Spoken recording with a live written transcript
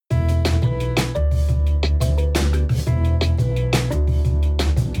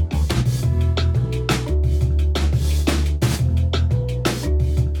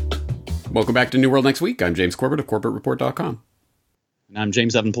Welcome back to New World Next Week. I'm James Corbett of CorbettReport.com. And I'm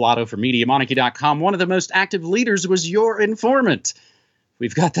James Evan Pilato from MediaMonarchy.com. One of the most active leaders was your informant.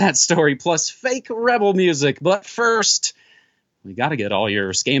 We've got that story plus fake rebel music. But first, we got to get all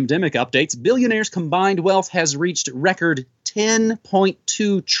your Scamdemic updates. Billionaires' combined wealth has reached record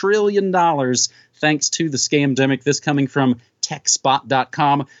 $10.2 trillion thanks to the Scamdemic. This coming from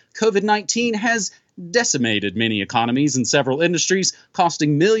TechSpot.com. COVID-19 has decimated many economies and several industries,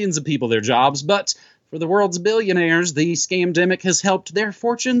 costing millions of people their jobs. But for the world's billionaires, the Scamdemic has helped their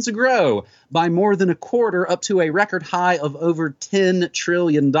fortunes grow by more than a quarter, up to a record high of over $10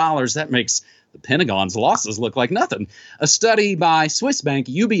 trillion. That makes the Pentagon's losses look like nothing. A study by Swiss bank,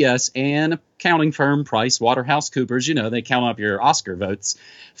 UBS, and accounting firm PricewaterhouseCoopers, you know, they count up your Oscar votes,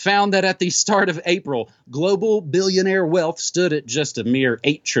 found that at the start of April, global billionaire wealth stood at just a mere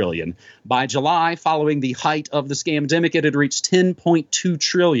 $8 trillion. By July, following the height of the Scamdemic, it had reached $10.2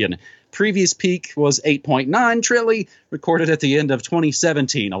 trillion. Previous peak was $8.9 trillion, recorded at the end of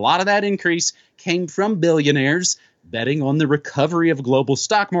 2017. A lot of that increase came from billionaires betting on the recovery of global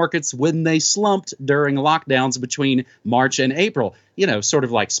stock markets when they slumped during lockdowns between March and April. You know, sort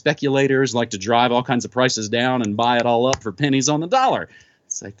of like speculators like to drive all kinds of prices down and buy it all up for pennies on the dollar.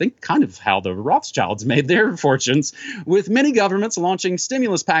 It's, I think, kind of how the Rothschilds made their fortunes. With many governments launching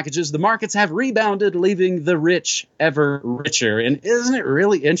stimulus packages, the markets have rebounded, leaving the rich ever richer. And isn't it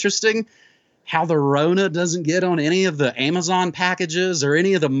really interesting how the Rona doesn't get on any of the Amazon packages or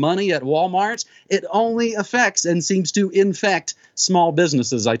any of the money at Walmart? It only affects and seems to infect small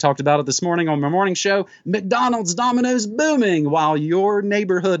businesses. I talked about it this morning on my morning show. McDonald's, Domino's booming, while your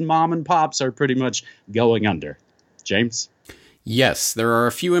neighborhood mom and pops are pretty much going under. James? Yes, there are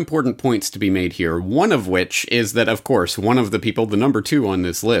a few important points to be made here. One of which is that, of course, one of the people, the number 2 on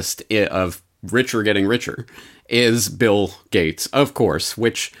this list of richer getting richer, is Bill Gates, of course,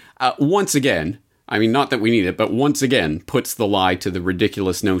 which once again, I mean, not that we need it, but once again puts the lie to the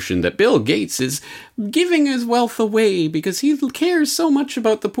ridiculous notion that Bill Gates is giving his wealth away because he cares so much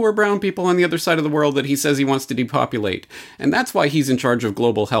about the poor brown people on the other side of the world that he says he wants to depopulate. And that's why he's in charge of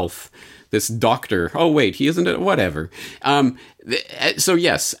global health. This doctor. Oh, wait, he isn't. Whatever. So,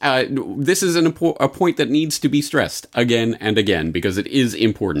 yes, this is a point that needs to be stressed again and again because it is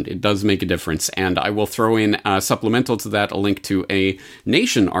important. It does make a difference. And I will throw in supplemental to that a link to a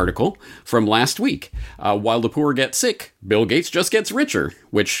Nation article from last week. While the poor get sick, Bill Gates just gets richer,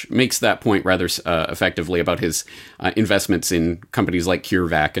 which makes that point rather effectively about his investments in companies like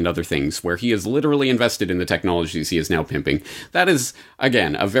CureVac and other things, where he has literally invested in the technologies he is now pimping. That is,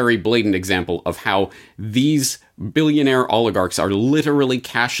 again, a very blatant example of how these billionaire oligarchs are literally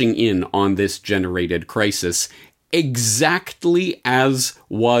cashing in on this generated crisis exactly as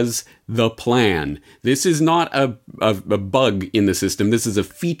was the plan. This is not a bug in the system. This is a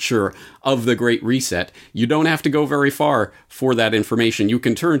feature of the Great Reset. You don't have to go very far for that information. You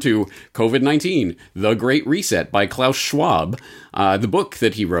can turn to COVID-19, The Great Reset by Klaus Schwab, the book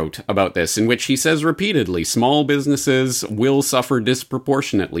that he wrote about this, in which he says repeatedly, small businesses will suffer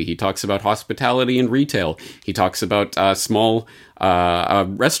disproportionately. He talks about hospitality and retail. He talks about small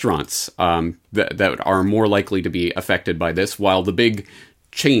restaurants that are more likely to be affected by this, while the big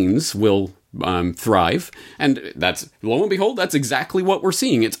chains will thrive. And that's, lo and behold, that's exactly what we're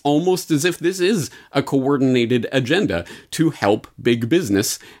seeing. It's almost as if this is a coordinated agenda to help big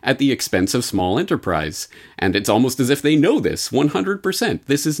business at the expense of small enterprise. And it's almost as if they know this 100%.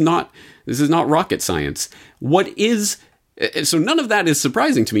 This is not rocket science. So none of that is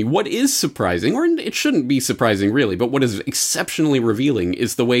surprising to me. What is surprising, or it shouldn't be surprising really, but what is exceptionally revealing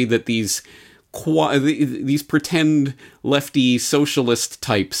is the way that these pretend lefty socialist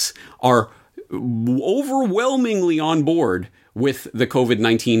types are overwhelmingly on board with the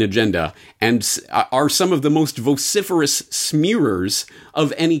COVID-19 agenda and are some of the most vociferous smearers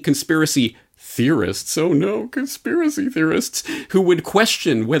of any conspiracy theorists, oh no, conspiracy theorists, who would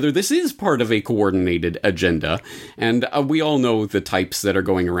question whether this is part of a coordinated agenda. And we all know the types that are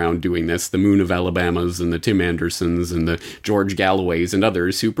going around doing this, the Moon of Alabamas and the Tim Andersons and the George Galloways and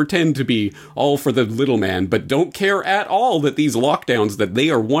others who pretend to be all for the little man, but don't care at all that these lockdowns that they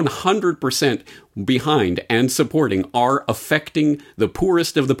are 100% behind and supporting are affecting the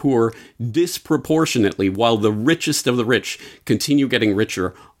poorest of the poor disproportionately, while the richest of the rich continue getting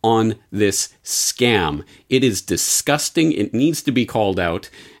richer on this scam. It is disgusting. It needs to be called out.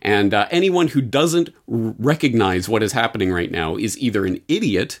 And anyone who doesn't recognize what is happening right now is either an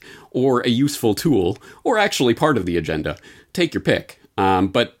idiot or a useful tool or actually part of the agenda. Take your pick.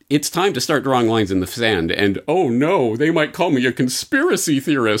 But it's time to start drawing lines in the sand. And, oh no, they might call me a conspiracy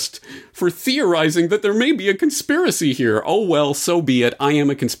theorist for theorizing that there may be a conspiracy here. Oh well, so be it. I am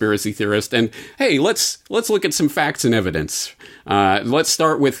a conspiracy theorist. And hey, let's look at some facts and evidence. Let's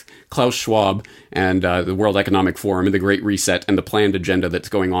start with Klaus Schwab and the World Economic Forum and the Great Reset and the planned agenda that's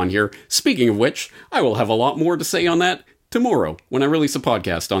going on here. Speaking of which, I will have a lot more to say on that tomorrow when I release a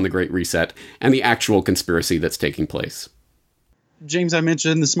podcast on the Great Reset and the actual conspiracy that's taking place. James, I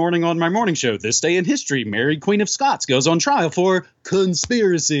mentioned this morning on my morning show, this day in history, Mary, Queen of Scots, goes on trial for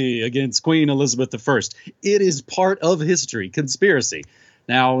conspiracy against Queen Elizabeth I. It is part of history, conspiracy.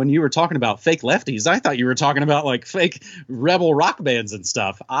 Now, when you were talking about fake lefties, I thought you were talking about like fake rebel rock bands and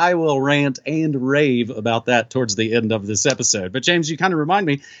stuff. I will rant and rave about that towards the end of this episode. But James, you kind of remind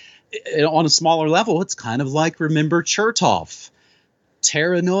me, on a smaller level, it's kind of like, remember Chertoff.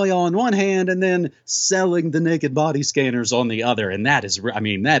 Paranoia on one hand and then selling the naked body scanners on the other. And that is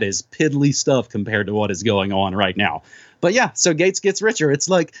piddly stuff compared to what is going on right now. But yeah, so Gates gets richer. It's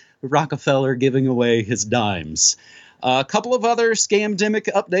like Rockefeller giving away his dimes. A couple of other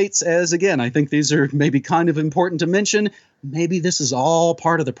scamdemic updates, as again, I think these are maybe kind of important to mention. Maybe this is all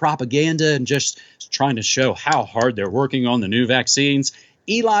part of the propaganda and just trying to show how hard they're working on the new vaccines.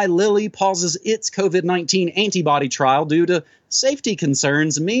 Eli Lilly pauses its COVID-19 antibody trial due to safety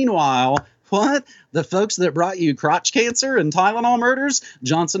concerns. Meanwhile, what? The folks that brought you crotch cancer and Tylenol murders?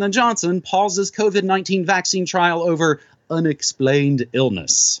 Johnson & Johnson pauses COVID-19 vaccine trial over unexplained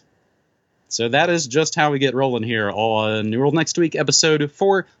illness. So that is just how we get rolling here on New World Next Week, episode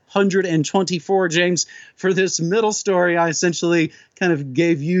 424. James, for this middle story, I essentially kind of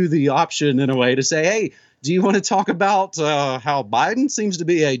gave you the option in a way to say, hey, do you want to talk about how Biden seems to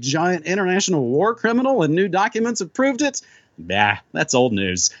be a giant international war criminal and new documents have proved it? Nah, that's old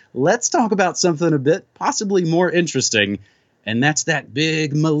news. Let's talk about something a bit possibly more interesting, and that's that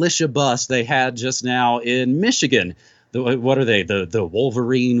big militia bust they had just now in Michigan. What are they? The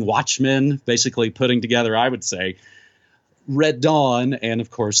Wolverine Watchmen, basically putting together, I would say, Red Dawn, and of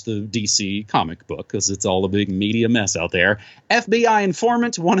course the DC comic book, because it's all a big media mess out there. FBI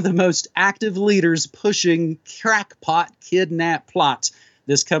informant, one of the most active leaders pushing crackpot kidnap plot.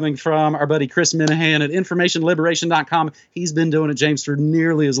 This coming from our buddy Chris Minahan at informationliberation.com. He's been doing it, James, for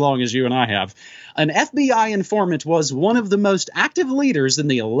nearly as long as you and I have. An FBI informant was one of the most active leaders in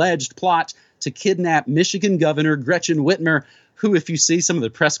the alleged plot to kidnap Michigan Governor Gretchen Whitmer, who, if you see some of the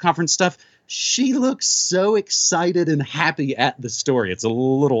press conference stuff, she looks so excited and happy at the story. It's a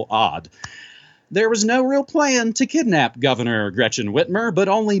little odd. There was no real plan to kidnap Governor Gretchen Whitmer, but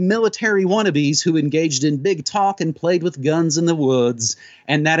only military wannabes who engaged in big talk and played with guns in the woods,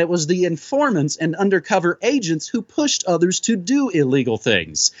 and that it was the informants and undercover agents who pushed others to do illegal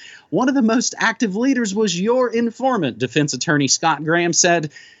things. One of the most active leaders was your informant, defense attorney Scott Graham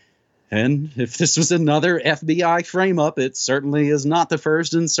said. And if this was another FBI frame-up, it certainly is not the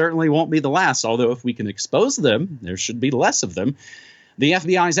first and certainly won't be the last, although if we can expose them, there should be less of them. The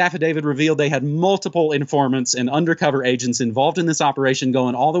FBI's affidavit revealed they had multiple informants and undercover agents involved in this operation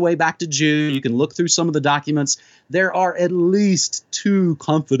going all the way back to June. You can look through some of the documents. There are at least 2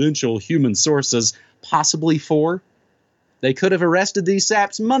 confidential human sources, possibly 4. They could have arrested these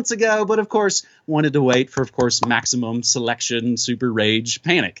saps months ago, but of course wanted to wait for, of course, maximum selection, super rage,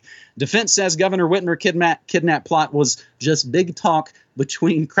 panic. Defense says Governor Whitmer kidnap plot was just big talk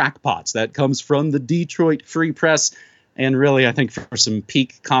between crackpots. That comes from the Detroit Free Press. And really, I think for some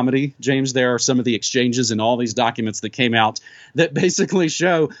peak comedy, James, there are some of the exchanges in all these documents that came out that basically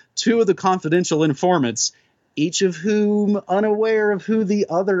show 2 of the confidential informants, each of whom unaware of who the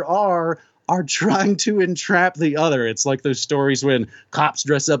other are trying to entrap the other. It's like those stories when cops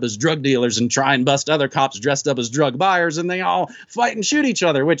dress up as drug dealers and try and bust other cops dressed up as drug buyers, and they all fight and shoot each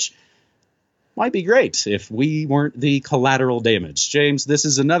other, which might be great if we weren't the collateral damage. James, this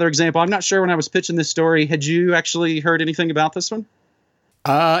is another example. I'm not sure when I was pitching this story, had you actually heard anything about this one?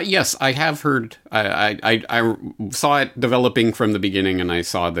 Yes, I have heard. I saw it developing from the beginning, and I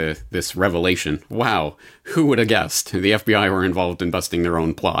saw this revelation. Wow, who would have guessed the FBI were involved in busting their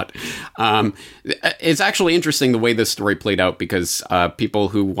own plot? It's actually interesting the way this story played out, because people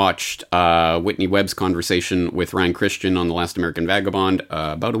who watched Whitney Webb's conversation with Ryan Christian on The Last American Vagabond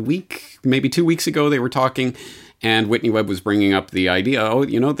about a week, maybe 2 weeks ago, they were talking. And Whitney Webb was bringing up the idea,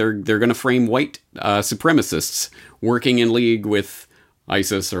 they're going to frame white supremacists working in league with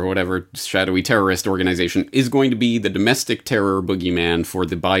ISIS or whatever shadowy terrorist organization is going to be the domestic terror boogeyman for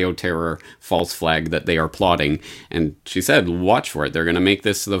the bioterror false flag that they are plotting. And she said, watch for it. They're going to make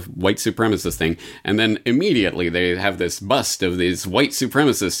this the white supremacist thing. And then immediately they have this bust of these white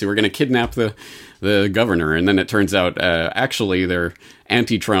supremacists who are going to kidnap the the governor. And then it turns out, actually, they're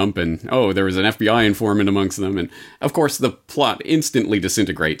anti-Trump, and there was an FBI informant amongst them. And of course, the plot instantly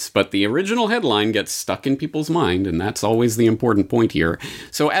disintegrates, but the original headline gets stuck in people's mind, and that's always the important point here.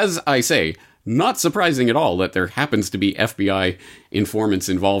 So as I say, not surprising at all that there happens to be FBI informants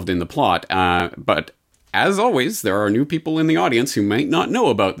involved in the plot, but as always, there are new people in the audience who might not know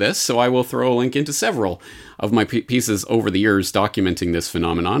about this, so I will throw a link into several of my pieces over the years documenting this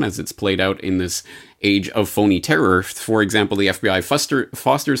phenomenon as it's played out in this age of phony terror. For example, the FBI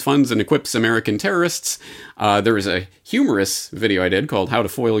fosters, funds, and equips American terrorists. There is a humorous video I did called How to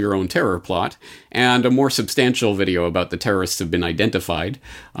Foil Your Own Terror Plot, and a more substantial video about the terrorists have been identified,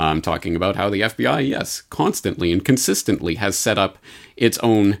 talking about how the FBI, yes, constantly and consistently has set up its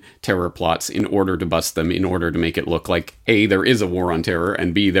own terror plots in order to bust them, in order to make it look like, A, there is a war on terror,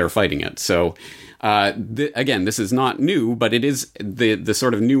 and B, they're fighting it. So, again, this is not new, but it is the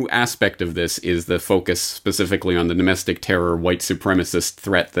sort of new aspect of this is the focus specifically on the domestic terror, white supremacist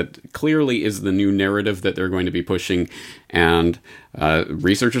threat that clearly is the new narrative that they're going to be pushing. And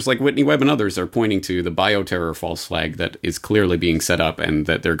researchers like Whitney Webb and others are pointing to the bioterror false flag that is clearly being set up and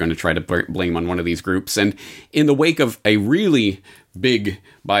that they're going to try to blame on one of these groups. And in the wake of a really big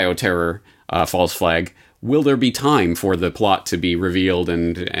bioterror false flag, will there be time for the plot to be revealed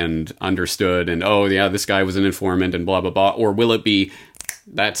and understood and, oh, yeah, this guy was an informant and blah, blah, blah? Or will it be,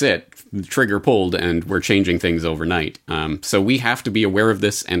 that's it, trigger pulled and we're changing things overnight? So we have to be aware of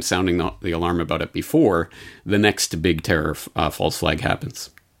this and sounding the alarm about it before the next big terror false flag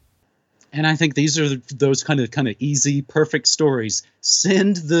happens. And I think these are those kind of easy, perfect stories.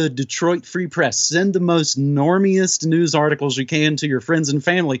 Send the Detroit Free Press. Send the most normiest news articles you can to your friends and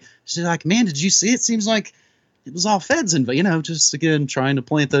family. She's like, man, did you see? It seems like it was all feds, and just again trying to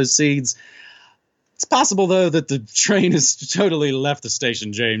plant those seeds. It's possible, though, that the train has totally left the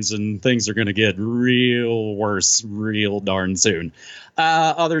station, James, and things are going to get real worse real darn soon.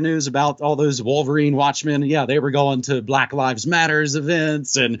 Other news about all those Wolverine Watchmen. Yeah, they were going to Black Lives Matters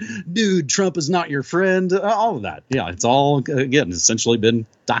events and, dude, Trump is not your friend. All of that. Yeah, it's all, again, essentially been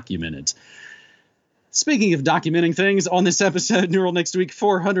documented. Speaking of documenting things, on this episode, Neural Next Week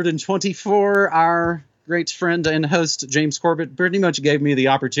 424, our great friend and host, James Corbett, pretty much gave me the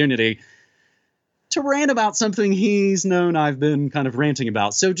opportunity to rant about something he's known I've been kind of ranting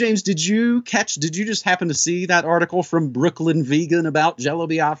about. So, James, did you just happen to see that article from Brooklyn Vegan about Jello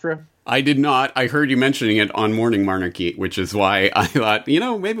Biafra? I did not. I heard you mentioning it on Morning Monarchy, which is why I thought,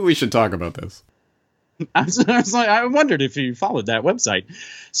 maybe we should talk about this. I wondered if you followed that website.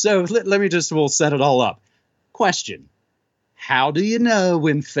 So we'll set it all up. Question. How do you know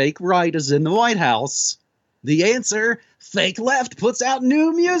when fake right is in the White House? The answer, fake left puts out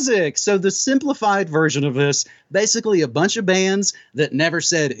new music. So the simplified version of this, basically a bunch of bands that never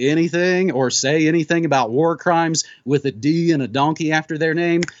said anything or say anything about war crimes with a D and a donkey after their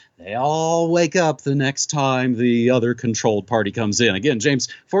name, they all wake up the next time the other controlled party comes in. Again, James,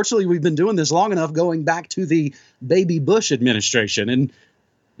 fortunately, we've been doing this long enough going back to the Baby Bush administration. And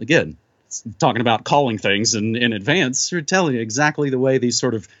again, talking about calling things in advance, you're telling you exactly the way these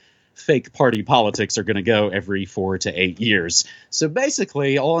sort of fake party politics are going to go every 4 to 8 years. So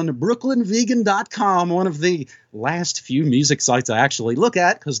basically, on brooklynvegan.com, one of the last few music sites I actually look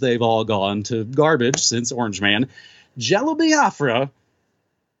at, because they've all gone to garbage since Orange Man, Jello Biafra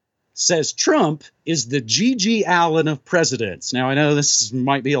says Trump is the G.G. Allen of presidents. Now, I know this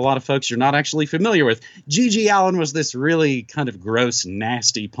might be a lot of folks you're not actually familiar with. G.G. Allen was this really kind of gross,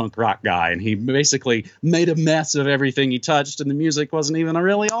 nasty punk rock guy, and he basically made a mess of everything he touched, and the music wasn't even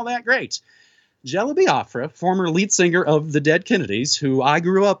really all that great. Jello Biafra, former lead singer of the Dead Kennedys, who I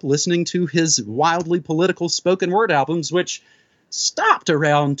grew up listening to his wildly political spoken word albums, which stopped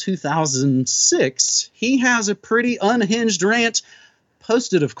around 2006, he has a pretty unhinged rant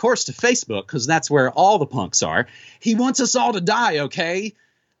posted, of course, to Facebook, because that's where all the punks are. He wants us all to die, okay?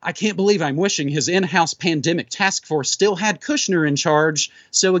 I can't believe I'm wishing his in-house pandemic task force still had Kushner in charge.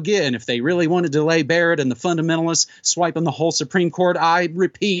 So again, if they really want to delay Barrett and the fundamentalists swiping the whole Supreme Court, I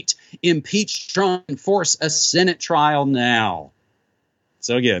repeat, impeach Trump and force a Senate trial now.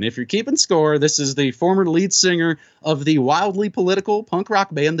 So again, if you're keeping score, this is the former lead singer of the wildly political punk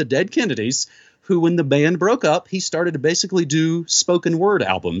rock band, the Dead Kennedys, who, when the band broke up, he started to basically do spoken word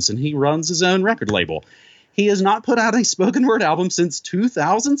albums, and he runs his own record label. He has not put out a spoken word album since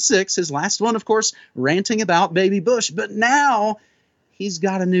 2006, his last one, of course, ranting about Baby Bush. But now he's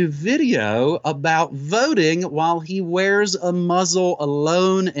got a new video about voting while he wears a muzzle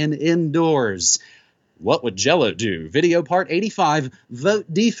alone and indoors. What would Jello do? Video part 85, vote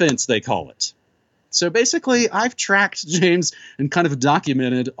defense, they call it. So basically, I've tracked, James, and kind of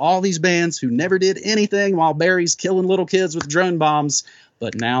documented all these bands who never did anything while Barry's killing little kids with drone bombs,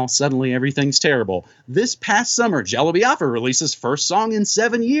 but now suddenly everything's terrible. This past summer, Jello Biafra released his first song in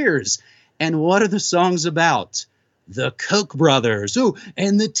 7 years. And what are the songs about? The Koch brothers. Ooh,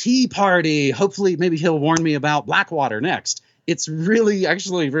 and the Tea Party. Hopefully, maybe he'll warn me about Blackwater next. It's really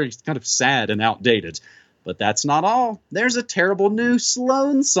actually very kind of sad and outdated. But that's not all. There's a terrible new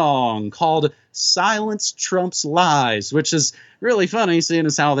Sloan song called Silence Trumps Lies, which is really funny, seeing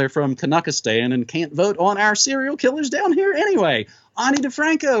as how they're from Kanakistan and can't vote on our serial killers down here anyway. Ani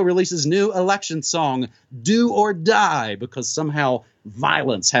DeFranco releases new election song, Do or Die, because somehow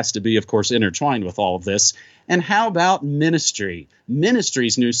violence has to be, of course, intertwined with all of this. And how about Ministry?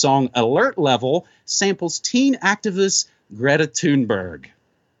 Ministry's new song, Alert Level, samples teen activist Greta Thunberg.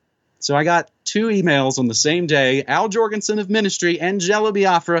 So I got 2 emails on the same day, Al Jorgensen of Ministry and Jello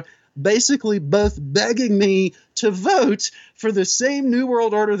Biafra, basically both begging me to vote for the same New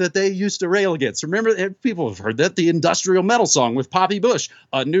World Order that they used to rail against. Remember, people have heard that, the industrial metal song with Poppy Bush,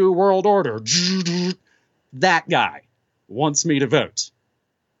 A New World Order. That guy wants me to vote.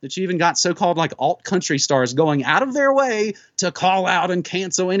 That you even got so-called like alt country stars going out of their way to call out and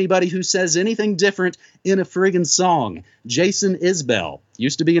cancel anybody who says anything different in a friggin' song. Jason Isbell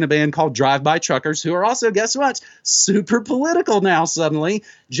used to be in a band called Drive-By Truckers, who are also, guess what, super political now suddenly.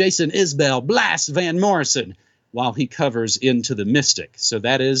 Jason Isbell blasts Van Morrison while he covers Into the Mystic. So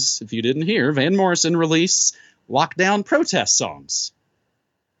that is, if you didn't hear, Van Morrison released lockdown protest songs.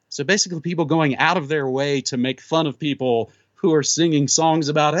 So basically people going out of their way to make fun of people who are singing songs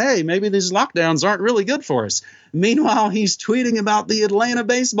about, hey, maybe these lockdowns aren't really good for us. Meanwhile, he's tweeting about the Atlanta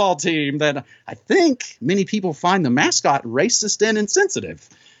baseball team that I think many people find the mascot racist and insensitive.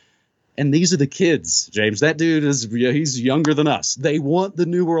 And these are the kids, James. That dude he's younger than us. They want the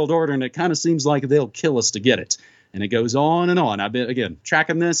New World Order, and it kind of seems like they'll kill us to get it. And it goes on and on. I've been, again,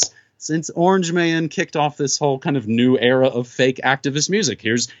 tracking this since Orange Man kicked off this whole kind of new era of fake activist music.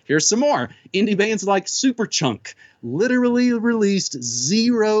 Here's some more. Indie bands like Superchunk literally released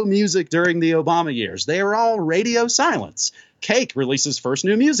 0 music during the Obama years. They are all radio silence. Cake releases first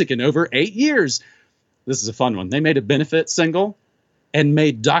new music in over 8 years. This is a fun one. They made a benefit single and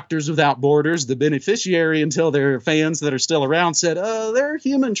made Doctors Without Borders the beneficiary until their fans that are still around said, they're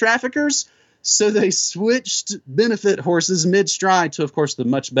human traffickers. So they switched benefit horses mid-stride to, of course, the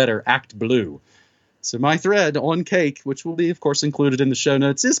much better Act Blue. So my thread on Cake, which will be, of course, included in the show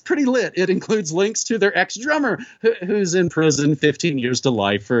notes, is pretty lit. It includes links to their ex-drummer, who's in prison 15 years to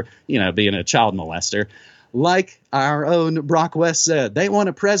life for, being a child molester. Like our own Brock West said, they want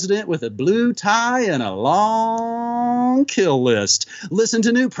a president with a blue tie and a long kill list. Listen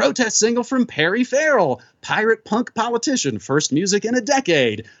to new protest single from Perry Farrell, pirate punk politician, first music in a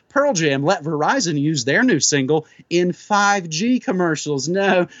decade. Pearl Jam let Verizon use their new single in 5G commercials.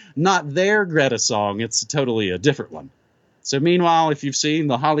 No, not their Greta song. It's totally a different one. So meanwhile, if you've seen,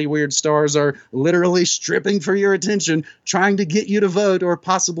 the Hollywood stars are literally stripping for your attention, trying to get you to vote or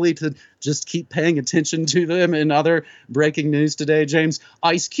possibly to just keep paying attention to them. In other breaking news today, James,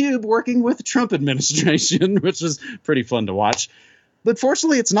 Ice Cube working with the Trump administration, which is pretty fun to watch. But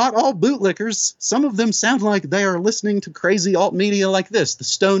fortunately, it's not all bootlickers. Some of them sound like they are listening to crazy alt media like this. The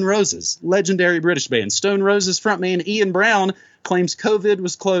Stone Roses, legendary British band. Stone Roses frontman Ian Brown claims COVID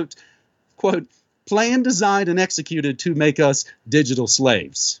was, quote, planned, designed, and executed to make us digital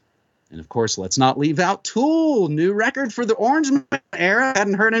slaves. And of course, let's not leave out Tool. New record for the Orange Man era.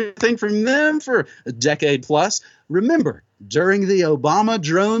 Hadn't heard anything from them for a decade plus. Remember, during the Obama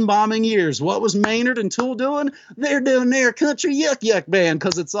drone bombing years, what was Maynard and Tool doing? They're doing their country yuck yuck band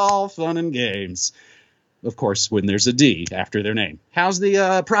because it's all fun and games. Of course, when there's a D after their name. How's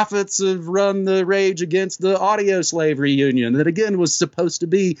the Prophets of Run the Rage Against the Audio Slave reunion that, again, was supposed to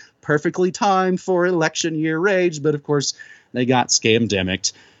be perfectly timed for election year rage, but of course, they got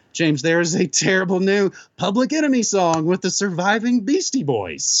scamdemicked. James, there is a terrible new Public Enemy song with the surviving Beastie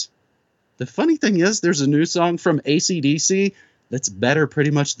Boys. The funny thing is, there's a new song from AC/DC that's better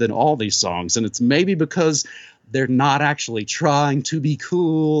pretty much than all these songs, and it's maybe because they're not actually trying to be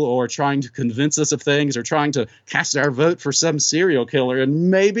cool or trying to convince us of things or trying to cast our vote for some serial killer.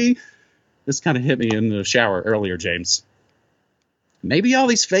 And maybe this kind of hit me in the shower earlier, James. Maybe all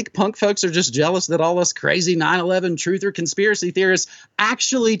these fake punk folks are just jealous that all us crazy 9/11 truther conspiracy theorists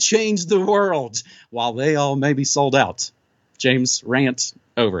actually changed the world while they all maybe sold out. James, rant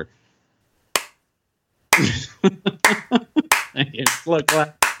over. Thank you. Slow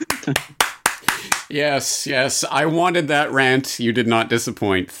clap. Yes. I wanted that rant. You did not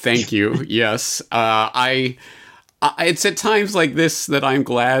disappoint. Thank you. Yes. It's at times like this that I'm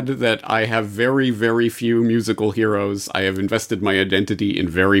glad that I have very, very few musical heroes. I have invested my identity in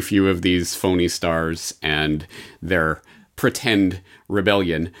very few of these phony stars and their pretend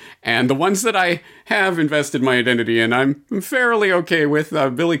rebellion. And the ones that I have invested my identity in, I'm fairly okay with.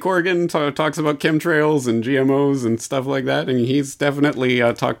 Billy Corgan talks about chemtrails and GMOs and stuff like that, and he's definitely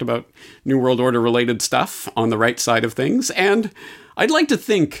talked about New World Order related stuff on the right side of things. And I'd like to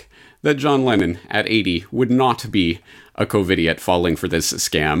think that John Lennon at 80 would not be a COVIDiot falling for this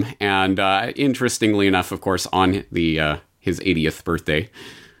scam. And interestingly enough, of course, on the his 80th birthday,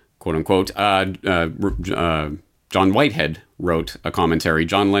 quote unquote, John Whitehead wrote a commentary,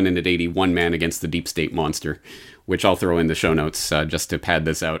 John Lennon at 80, One Man Against the Deep State Monster, which I'll throw in the show notes just to pad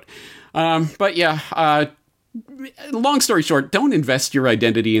this out. But yeah, long story short, don't invest your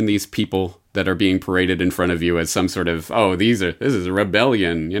identity in these people that are being paraded in front of you as some sort of, this is a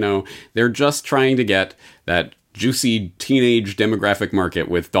rebellion, They're just trying to get that juicy teenage demographic market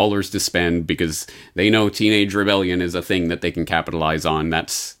with dollars to spend because they know teenage rebellion is a thing that they can capitalize on.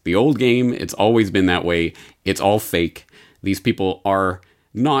 That's the old game. It's always been that way. It's all fake. These people are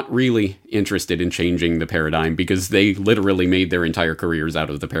not really interested in changing the paradigm because they literally made their entire careers out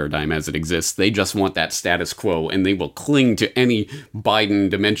of the paradigm as it exists. They just want that status quo, and they will cling to any Biden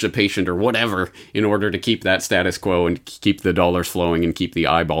dementia patient or whatever in order to keep that status quo and keep the dollars flowing and keep the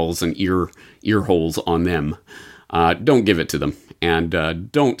eyeballs and ear holes on them. Don't give it to them,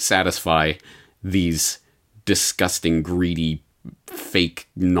 and don't satisfy these disgusting, greedy, fake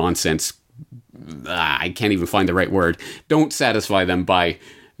nonsense. I can't even find the right word. Don't satisfy them by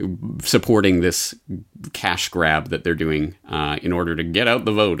supporting this cash grab that they're doing in order to get out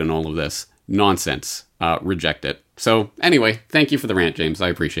the vote and all of this nonsense. Reject it. So anyway, thank you for the rant, James. I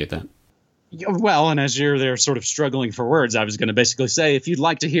appreciate that. Well, and as you're there sort of struggling for words, I was going to basically say, if you'd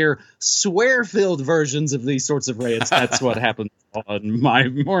like to hear swear-filled versions of these sorts of rants, that's what happened on my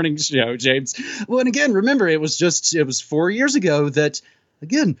morning show, James. Well, and again, remember, it was 4 years ago that,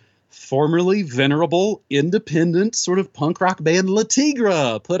 again, formerly venerable, independent sort of punk rock band Le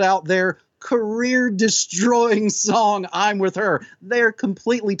Tigre put out their career-destroying song, I'm With Her. They're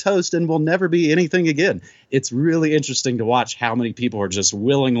completely toast and will never be anything again. It's really interesting to watch how many people are just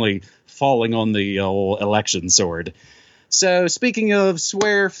willingly falling on the old election sword. So speaking of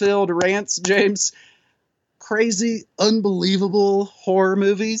swear-filled rants, James, crazy, unbelievable horror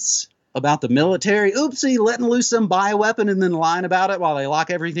movies about the military, oopsie, letting loose some bioweapon and then lying about it while they lock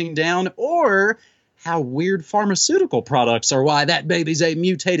everything down, or how weird pharmaceutical products are why that baby's a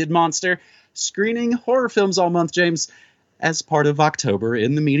mutated monster. Screening horror films all month, James, as part of October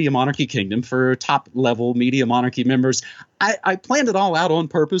in the Media Monarchy Kingdom for top-level Media Monarchy members. I planned it all out on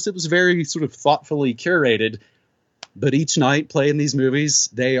purpose. It was very sort of thoughtfully curated. But each night playing these movies,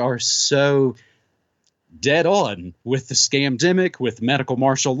 they are so dead on with the scamdemic, with medical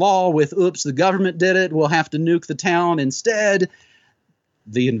martial law, with oops, the government did it, we'll have to nuke the town instead.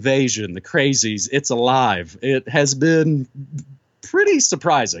 The invasion, the crazies, it's alive. It has been pretty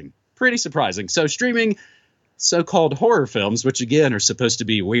surprising. So streaming so-called horror films, which again are supposed to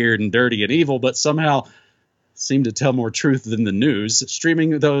be weird and dirty and evil, but somehow seem to tell more truth than the news.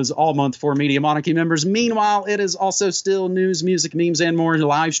 Streaming those all month for Media Monarchy members. Meanwhile, it is also still news, music, memes, and more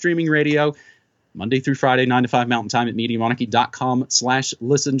live streaming radio Monday through Friday, 9 to 5 Mountain Time at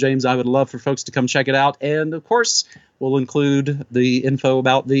MediaMonarchy.com/listen. James, I would love for folks to come check it out. And, of course, we'll include the info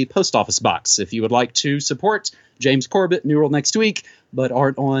about the post office box. If you would like to support James Corbett, New World next week, but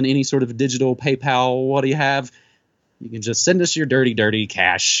aren't on any sort of digital PayPal, what do you have? You can just send us your dirty, dirty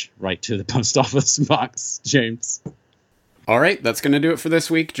cash right to the post office box, James. All right, that's going to do it for this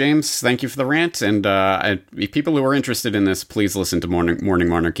week, James. Thank you for the rant. And people who are interested in this, please listen to Morning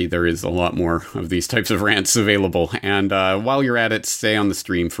Monarchy. There is a lot more of these types of rants available. And while you're at it, stay on the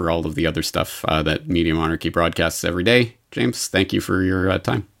stream for all of the other stuff that Media Monarchy broadcasts every day. James, thank you for your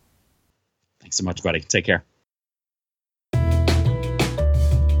time. Thanks so much, buddy. Take care.